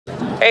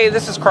Hey,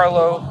 this is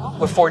Carlo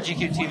with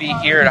 4GQ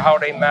TV here at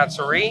Holiday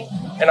Matsuri,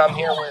 and I'm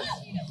here with...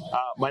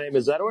 My name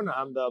is Edwin.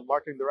 I'm the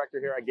marketing director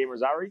here at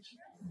Gamers Outreach.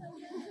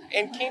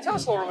 And can you tell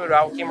us a little bit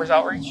about Gamers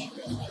Outreach?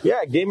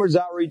 Yeah, Gamers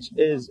Outreach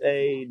is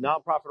a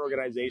nonprofit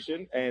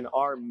organization, and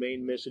our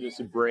main mission is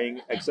to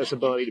bring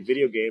accessibility to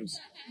video games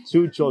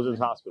to children's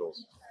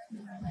hospitals.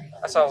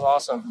 That sounds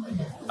awesome.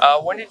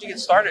 When did you get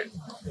started?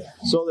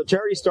 So the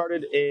charity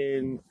started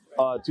in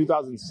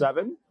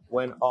 2007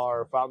 when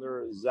our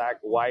founder, Zach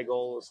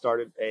Weigel,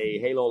 started a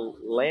Halo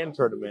LAN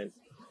tournament.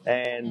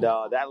 And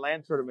that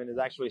LAN tournament is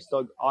actually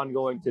still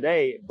ongoing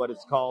today, but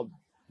it's called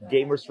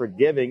Gamers for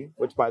Giving,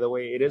 which, by the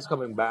way, it is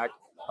coming back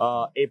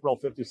April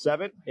 5th to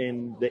 7th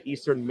in the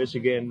Eastern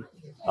Michigan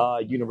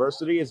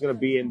University. It's going to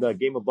be in the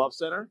Game Above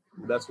Center.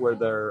 That's where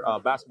their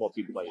basketball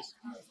team plays.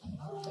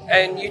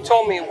 And you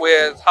told me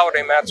with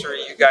Holiday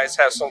Matsuri, you guys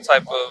have some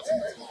type of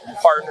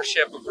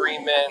partnership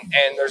agreement,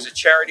 and there's a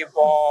charity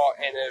ball,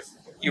 and if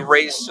you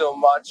raise so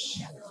much,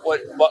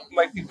 what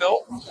might be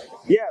built?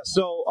 Yeah,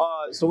 so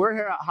we're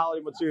here at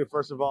Holiday Matsuri.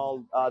 First of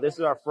all, this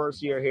is our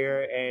first year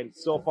here, and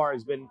so far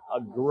it's been a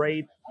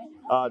great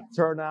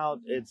turnout.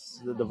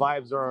 The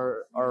vibes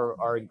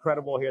are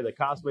incredible here. The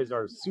cosplays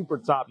are super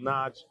top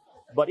notch.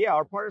 But yeah,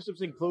 our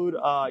partnerships include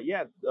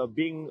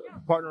being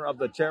partner of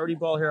the charity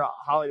ball here at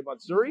Holiday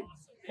Matsuri,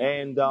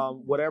 and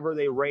whatever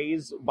they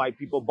raise by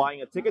people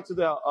buying a ticket to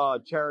the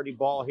charity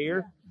ball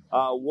here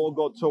will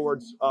go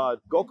towards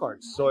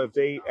go-karts. So if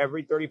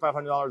every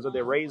 $3,500 that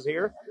they raise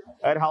here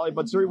at Holiday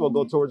Matsuri will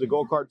go towards a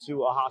go-kart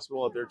to a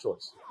hospital of their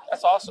choice.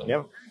 That's awesome.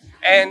 Yeah.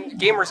 And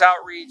Gamers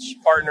Outreach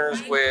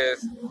partners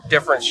with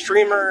different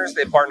streamers.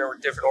 They partner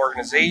with different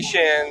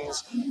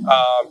organizations,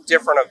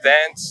 different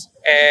events.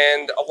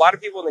 And a lot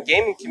of people in the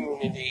gaming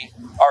community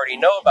already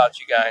know about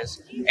you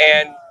guys.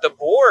 And the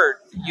board,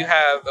 you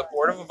have a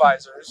board of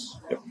advisors,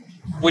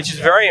 which is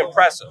very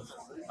impressive.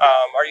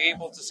 Are you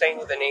able to say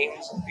any of the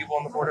names of people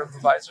on the board of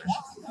advisors?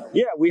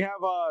 Yeah, we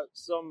have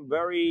some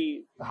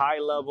very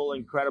high-level,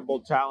 incredible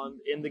talent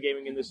in the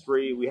gaming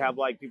industry. We have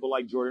people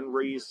like Jordan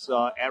Reese,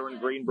 Aaron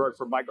Greenberg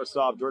from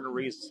Microsoft. Jordan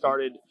Reese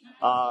started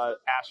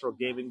Astro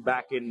Gaming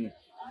back in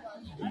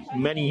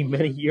many,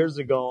 many years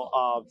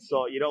ago.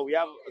 So we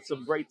have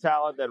some great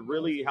talent that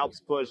really helps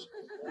push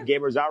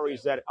Gamers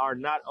Outreach that are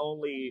not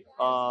only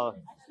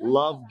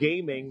love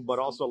gaming, but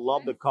also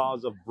love the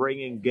cause of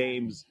bringing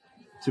games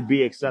to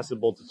be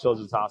accessible to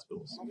children's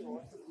hospitals.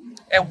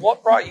 And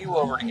what brought you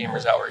over to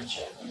Gamers Outreach?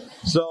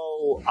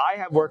 So I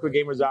have worked with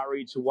Gamers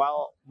Outreach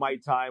while my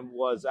time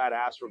was at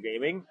Astro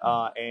Gaming,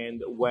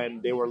 and when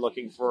they were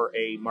looking for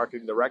a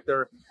marketing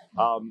director,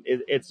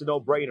 it's a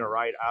no-brainer,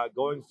 right?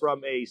 Going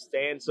from a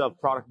stance of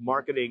product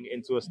marketing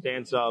into a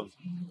stance of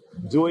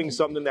doing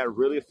something that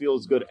really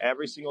feels good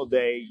every single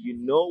day, you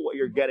know what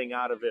you're getting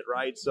out of it,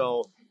 right?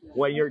 So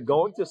when you're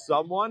going to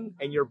someone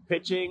and you're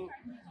pitching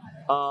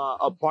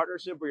a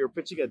partnership where you're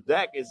pitching a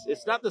deck,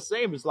 it's not the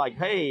same. It's like,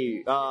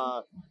 hey,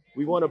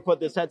 we want to put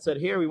this headset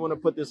here, we want to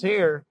put this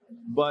here,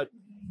 but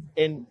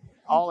in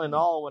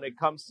all, when it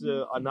comes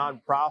to a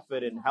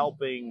nonprofit and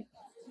helping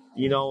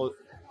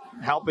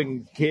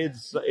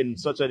kids in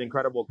such an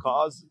incredible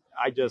cause,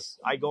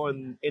 I go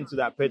into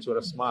that pitch with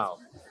a smile.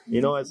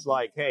 It's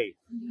like, hey,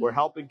 we're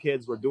helping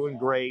kids, we're doing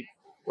great,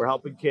 we're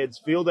helping kids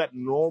feel that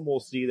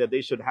normalcy that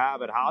they should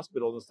have at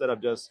hospitals instead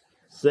of just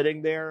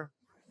sitting there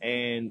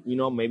and,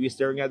 maybe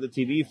staring at the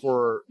TV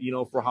for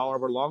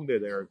however long they're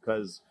there,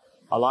 because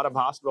a lot of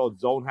hospitals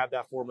don't have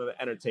that form of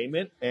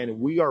entertainment, and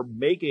we are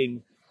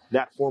making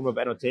that form of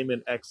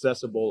entertainment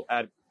accessible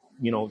at,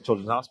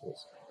 children's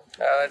hospitals.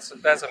 That's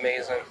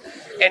amazing.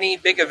 Any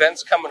big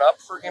events coming up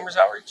for Gamers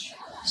Outreach?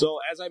 So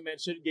as I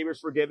mentioned,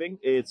 Gamers for Giving,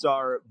 it's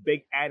our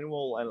big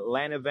annual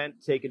LAN event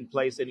taking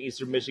place in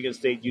Eastern Michigan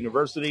State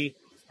University,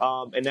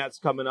 and that's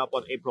coming up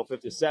on April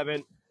 5th to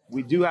 7th.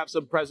 We do have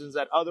some presence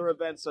at other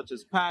events such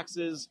as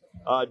PAX's,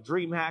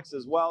 Dream Hacks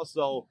as well.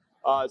 So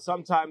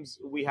sometimes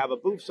we have a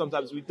booth,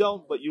 sometimes we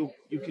don't, but you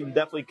can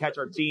definitely catch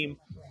our team,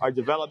 our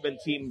development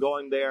team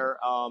going there,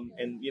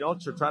 and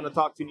trying to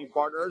talk to new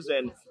partners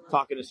and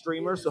talking to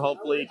streamers. So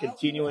hopefully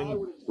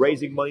continuing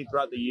raising money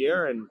throughout the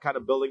year and kind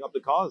of building up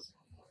the cause.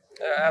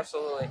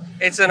 Absolutely.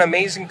 It's an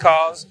amazing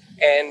cause.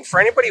 And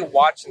for anybody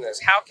watching this,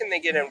 how can they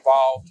get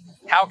involved?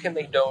 How can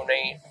they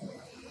donate?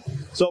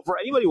 So for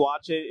anybody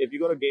watching, if you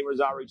go to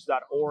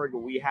gamersoutreach.org,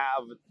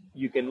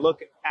 you can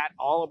look at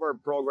all of our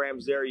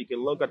programs there. You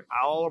can look at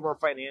all of our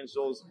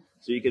financials,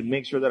 so you can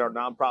make sure that our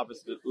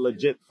nonprofit's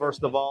legit.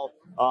 First of all,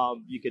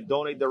 you can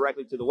donate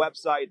directly to the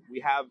website.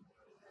 We have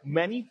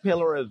many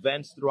pillar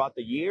events throughout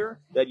the year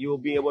that you will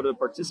be able to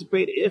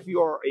participate if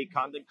you're a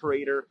content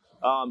creator,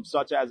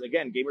 such as,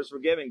 again, Gamers for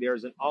Giving.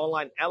 There's an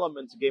online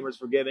element to Gamers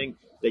for Giving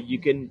that you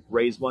can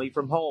raise money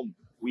from home.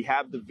 We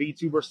have the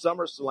VTuber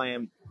Summer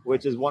Slam,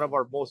 which is one of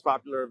our most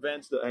popular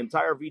events. The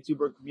entire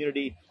VTuber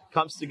community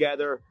comes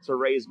together to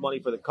raise money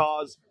for the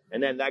cause,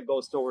 and then that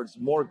goes towards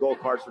more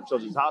go-karts for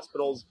children's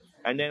hospitals.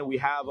 And then we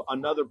have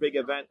another big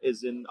event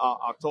is in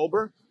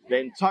October. The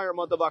entire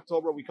month of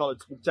October, we call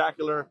it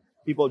Spectacular.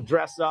 People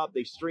dress up,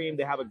 they stream,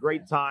 they have a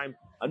great time.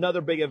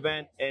 Another big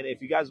event. And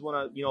if you guys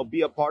want to,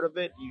 be a part of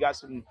it, you guys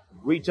can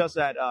reach us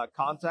at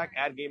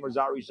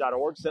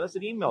contact@gamersoutreach.org. Send us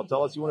an email.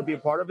 Tell us you want to be a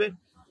part of it.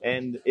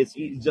 And it's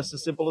just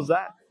as simple as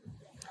that.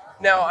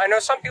 Now, I know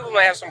some people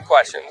may have some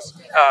questions.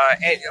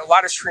 And a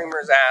lot of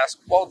streamers ask,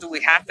 well, do we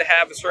have to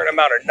have a certain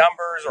amount of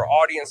numbers or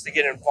audience to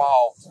get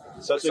involved?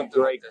 Such a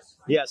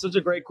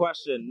great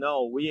question.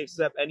 No, we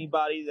accept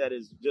anybody that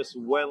is just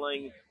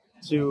willing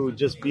to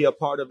just be a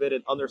part of it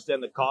and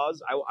understand the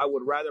cause. I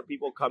would rather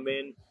people come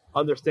in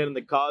understanding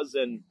the cause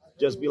and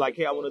just be like,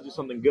 hey, I want to do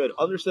something good.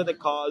 Understand the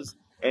cause,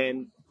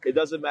 and it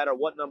doesn't matter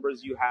what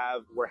numbers you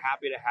have. We're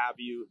happy to have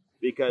you,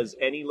 because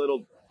any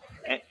little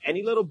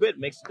bit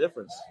makes a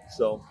difference.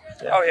 So,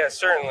 yeah. Oh yeah,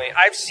 certainly.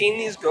 I've seen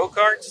these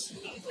go-karts,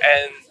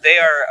 and they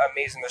are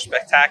amazing. They're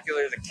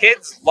spectacular. The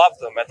kids love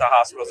them at the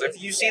hospitals.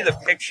 If you see the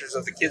pictures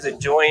of the kids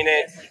enjoying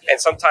it,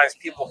 and sometimes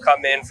people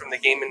come in from the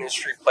game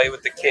industry, play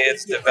with the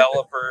kids,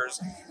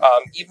 developers.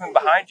 Even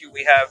behind you,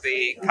 we have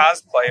a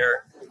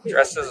cosplayer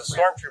dressed as a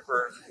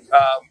stormtrooper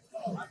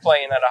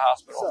playing at a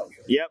hospital.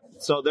 Yep.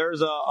 So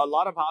there's a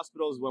lot of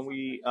hospitals when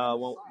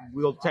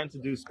we'll tend to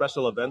do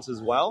special events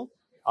as well.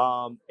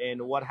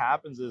 And what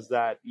happens is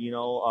that,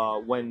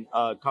 when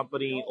a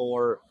company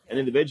or an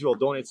individual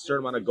donates a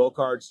certain amount of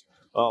go-karts,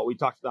 we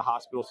talk to the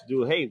hospitals to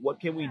do, hey, what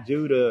can we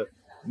do to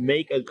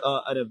make an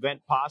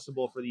event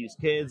possible for these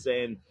kids?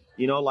 And,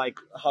 like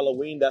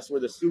Halloween, that's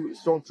where the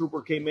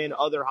Stormtrooper came in.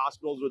 Other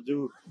hospitals would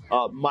do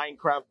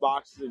Minecraft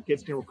boxes, and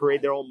kids can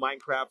create their own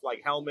Minecraft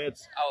like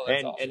helmets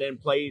awesome. And then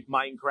play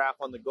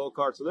Minecraft on the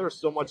go-kart. So there are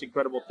so much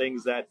incredible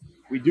things that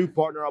we do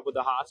partner up with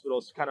the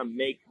hospitals to kind of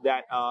make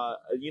that,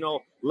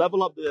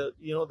 level up the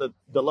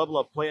level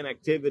of play and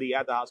activity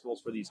at the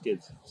hospitals for these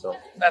kids. So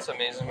that's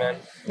amazing, man.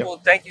 Yep. Well,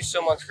 thank you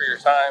so much for your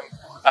time.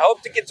 I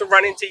hope to get to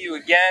run into you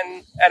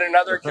again at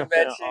another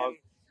convention.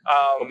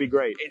 It'll be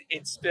great.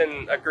 It's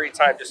been a great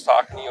time just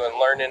talking to you and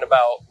learning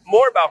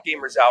more about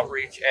Gamers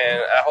Outreach, and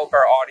I hope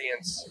our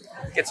audience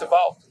gets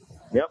involved.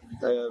 Yep.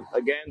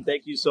 Again,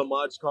 thank you so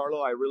much,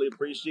 Carlo. I really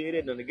appreciate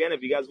it. And again,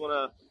 if you guys want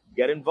to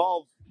get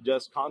involved,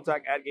 just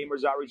contact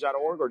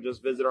 @gamersoutreach.org or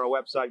just visit our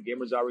website,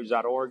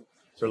 gamersoutreach.org,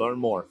 to learn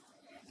more.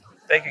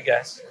 Thank you,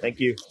 guys.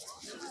 Thank you.